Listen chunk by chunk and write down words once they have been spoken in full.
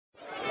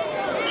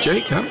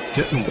Jake, I'm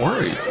getting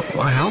worried.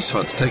 My house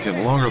hunt's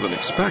taking longer than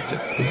expected.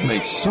 We've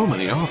made so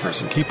many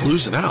offers and keep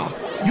losing out.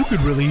 You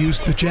could really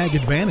use the JAG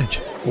Advantage.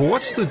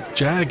 What's the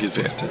JAG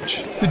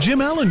Advantage? The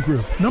Jim Allen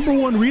Group,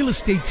 #1 real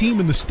estate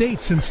team in the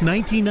state since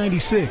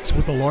 1996,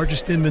 with the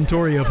largest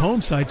inventory of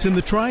home sites in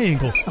the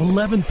Triangle,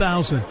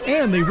 11,000.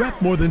 And they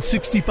rep more than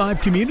 65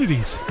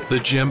 communities. The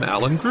Jim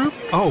Allen Group?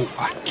 Oh,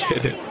 I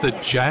get it. The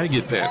JAG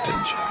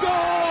Advantage.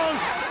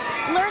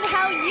 Learn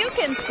how you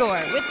can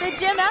score with the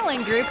Jim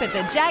Allen Group at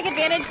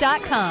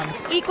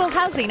thejagadvantage.com. Equal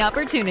housing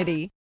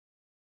opportunity.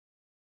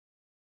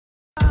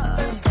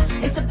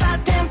 It's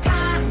about damn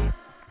time.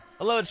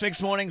 Hello, it's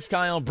Mixed Mornings.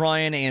 Kyle,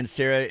 Brian, and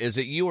Sarah. Is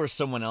it you or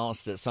someone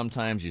else that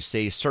sometimes you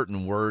say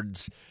certain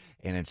words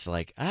and it's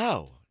like,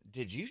 oh,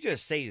 did you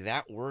just say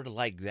that word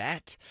like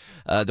that?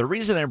 The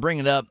reason I bring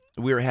it up,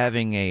 we were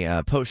having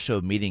a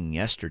post-show meeting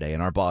yesterday,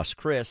 and our boss,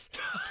 Chris,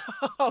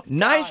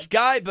 nice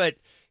guy, but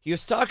he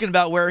was talking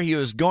about where he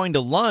was going to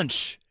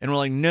lunch, and we're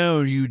like,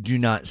 no, you do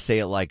not say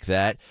it like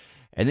that.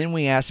 And then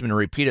we asked him to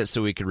repeat it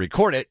so we could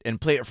record it and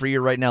play it for you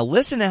right now.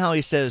 Listen to how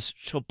he says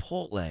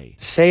Chipotle.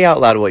 Say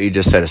out loud what you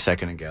just said a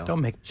second ago.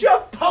 Don't make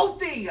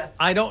Chipotle!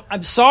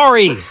 I'm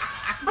sorry.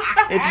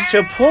 It's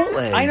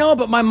Chipotle. I know,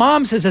 but my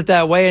mom says it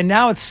that way, and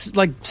now it's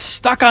like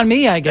stuck on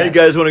me, I guess. Hey,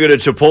 guys, want to go to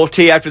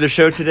Chipol-ty after the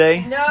show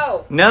today?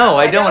 No,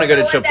 I don't want to go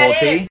to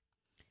Chipol-ty.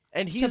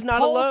 And he's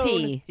not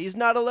alone. He's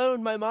not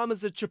alone. My mom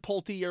is a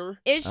Chipotle-er.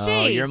 Is she?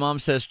 Oh, your mom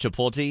says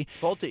Chipol-ty?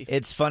 Chipotle.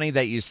 It's funny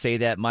that you say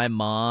that. My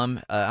mom,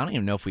 I don't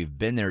even know if we've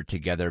been there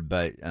together,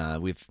 but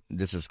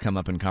this has come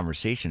up in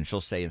conversation.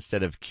 She'll say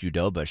instead of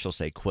Qdoba, she'll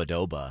say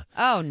Qdoba.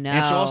 Oh, no.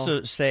 And she'll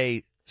also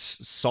say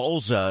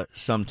salsa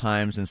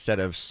sometimes instead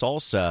of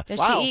salsa.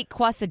 Does she eat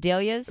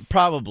quesadillas?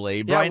 Probably.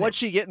 Yeah, Brian, what'd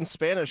she get in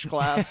Spanish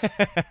class?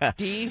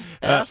 D?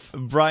 F?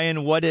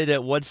 Brian,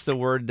 what's the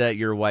word that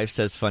your wife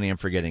says funny? I'm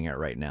forgetting it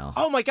right now.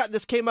 Oh, my God,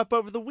 this came up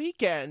over the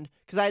weekend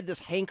because I had this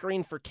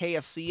hankering for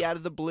KFC out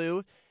of the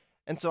blue.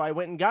 And so I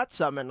went and got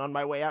some, and on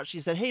my way out, she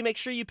said, hey, make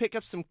sure you pick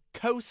up some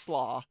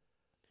coleslaw.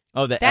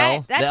 Oh, the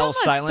L? That's the L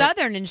almost silent?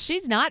 Southern, and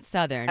she's not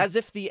Southern. As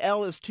if the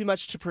L is too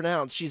much to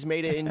pronounce. She's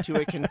made it into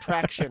a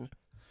contraction.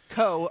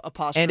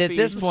 Co-apostrophe And at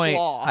this point,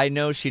 slaw. I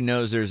know she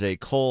knows there's a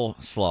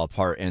coleslaw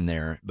part in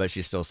there, but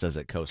she still says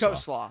it coleslaw.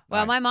 Coleslaw.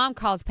 Well, my mom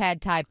calls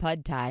pad thai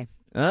pud thai.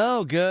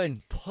 Oh,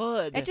 good.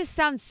 Pud. It just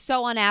sounds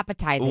so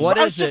unappetizing. What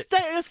I was is just it?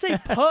 going to say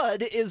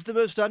pud is the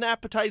most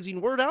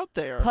unappetizing word out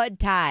there. Pud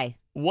thai.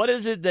 What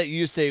is it that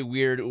you say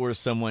weird or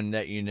someone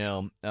that you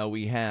know?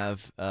 We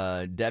have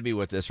Debbie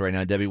with us right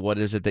now. Debbie, what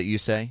is it that you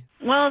say?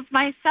 Well, it's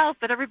myself,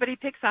 but everybody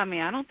picks on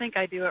me. I don't think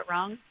I do it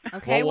wrong.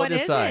 Okay, well, what we'll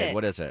is decide. it?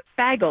 What is it?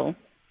 Bagel.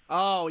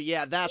 Oh,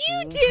 yeah, that's...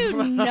 You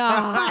do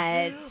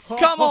not.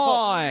 Come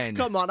on.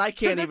 Come on, I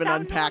can't even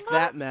unpack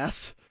that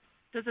mess.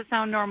 Does it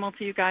sound normal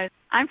to you guys?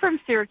 I'm from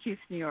Syracuse,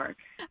 New York.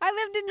 I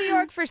lived in New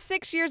York for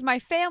 6 years. My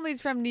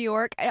family's from New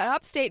York,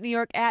 upstate New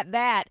York at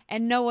that,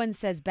 and no one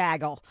says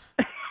bagel.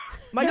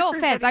 No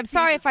offense. I'm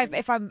sorry if I'm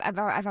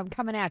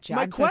coming at you.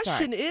 My I'm so sorry.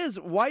 question is,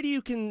 why do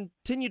you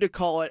continue to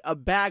call it a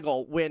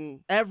bagel when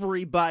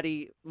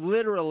everybody,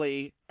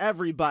 literally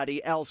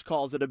everybody else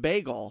calls it a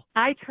bagel?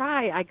 I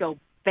try. I go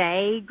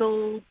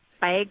bagel,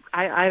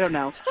 I don't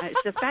know.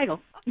 It's just bagel.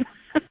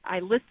 I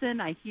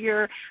listen, I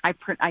hear, I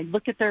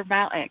look at their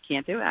mouth. I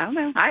can't do it. I don't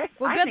know.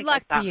 Well, good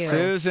luck to you.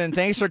 Susan,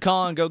 thanks for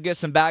calling. Go get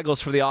some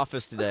bagels for the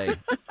office today.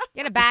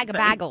 Get a bag of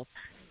bagels.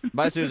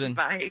 Bye, Susan.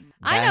 Bye.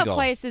 I know Bagel.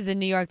 places in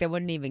New York that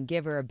wouldn't even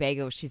give her a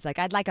bagel. She's like,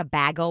 I'd like a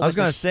bagel I was with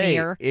going a to say,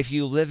 smear. if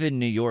you live in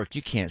New York,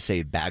 you can't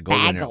say bagel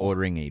when you're Bagel.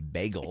 ordering a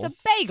bagel. It's a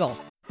bagel.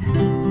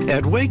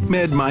 At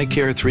WakeMed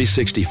MyCare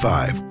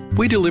 365,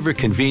 we deliver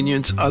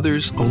convenience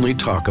others only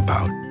talk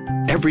about.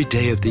 Every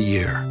day of the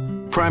year.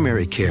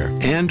 Primary care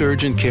and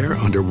urgent care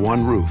under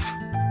one roof.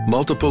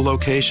 Multiple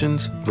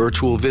locations,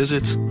 virtual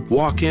visits,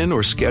 walk in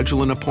or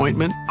schedule an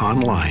appointment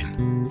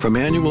online. From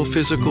annual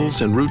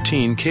physicals and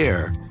routine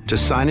care to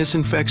sinus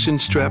infection,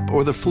 strep,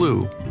 or the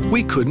flu,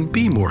 we couldn't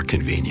be more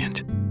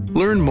convenient.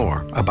 Learn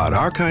more about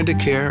our kind of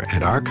care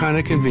and our kind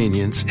of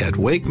convenience at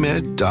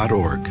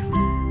wakemed.org.